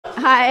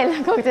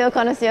Hi, cocktail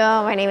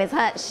connoisseur. My name is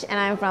Hutch and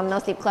I'm from No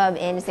Sleep Club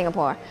in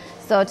Singapore.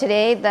 So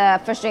today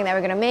the first drink that we're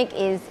going to make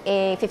is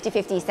a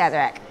 50-50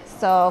 Sazerac.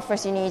 So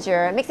first you need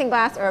your mixing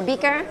glass or a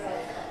beaker.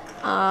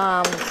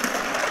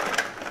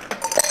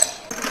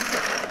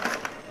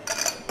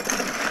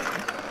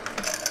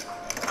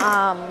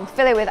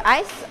 Fill it with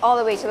ice all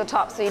the way to the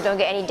top so you don't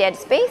get any dead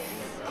space.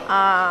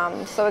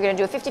 So we're going to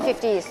do a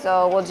 50-50,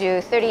 so we'll do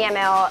 30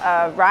 ml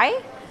of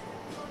rye.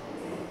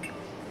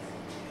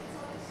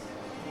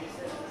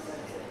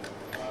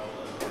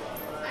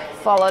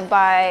 Followed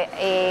by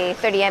a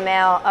 30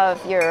 ml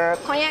of your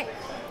cognac.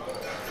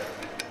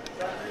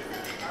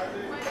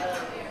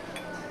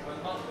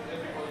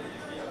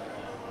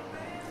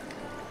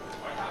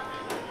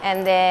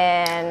 And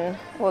then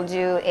we'll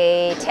do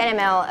a 10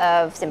 ml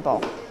of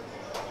simple.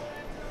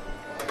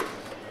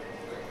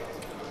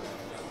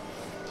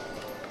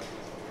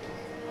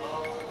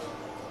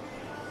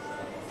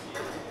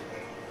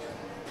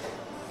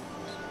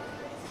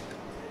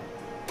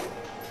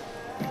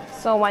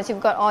 So once you've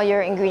got all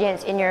your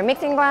ingredients in your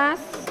mixing glass,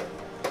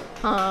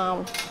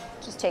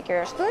 just take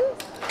your spoon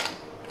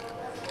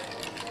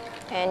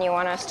and you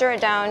want to stir it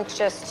down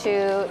just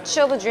to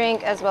chill the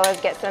drink as well as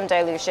get some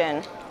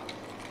dilution.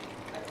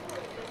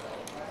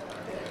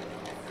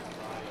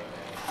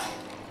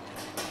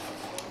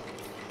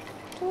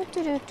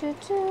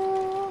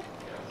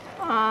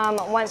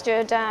 Once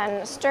you're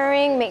done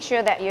stirring, make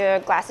sure that your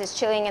glass is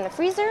chilling in the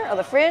freezer or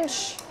the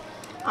fridge.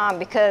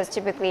 Because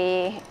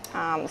typically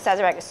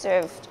Sazerac is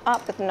served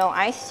up with no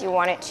ice, you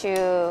want it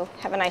to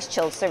have a nice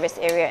chilled service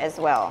area as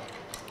well.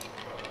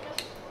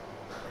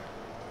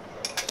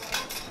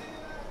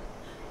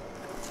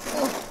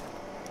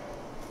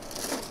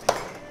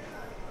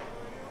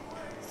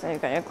 So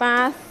you've got your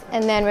glass,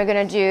 and then we're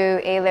going to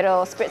do a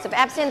little spritz of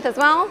absinthe as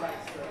well.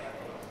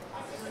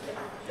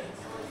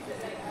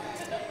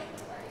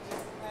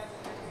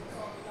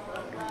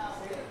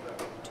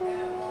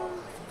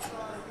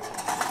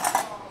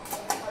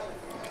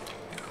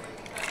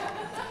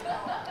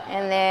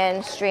 And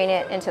then strain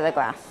it into the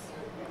glass.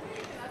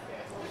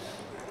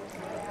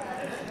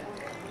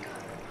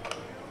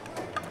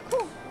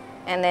 Cool.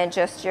 And then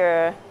just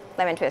your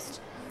lemon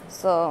twist.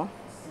 So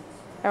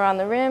around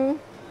the rim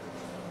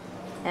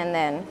and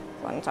then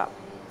on top.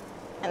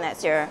 And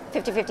that's your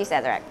 50-50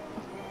 Sazerac.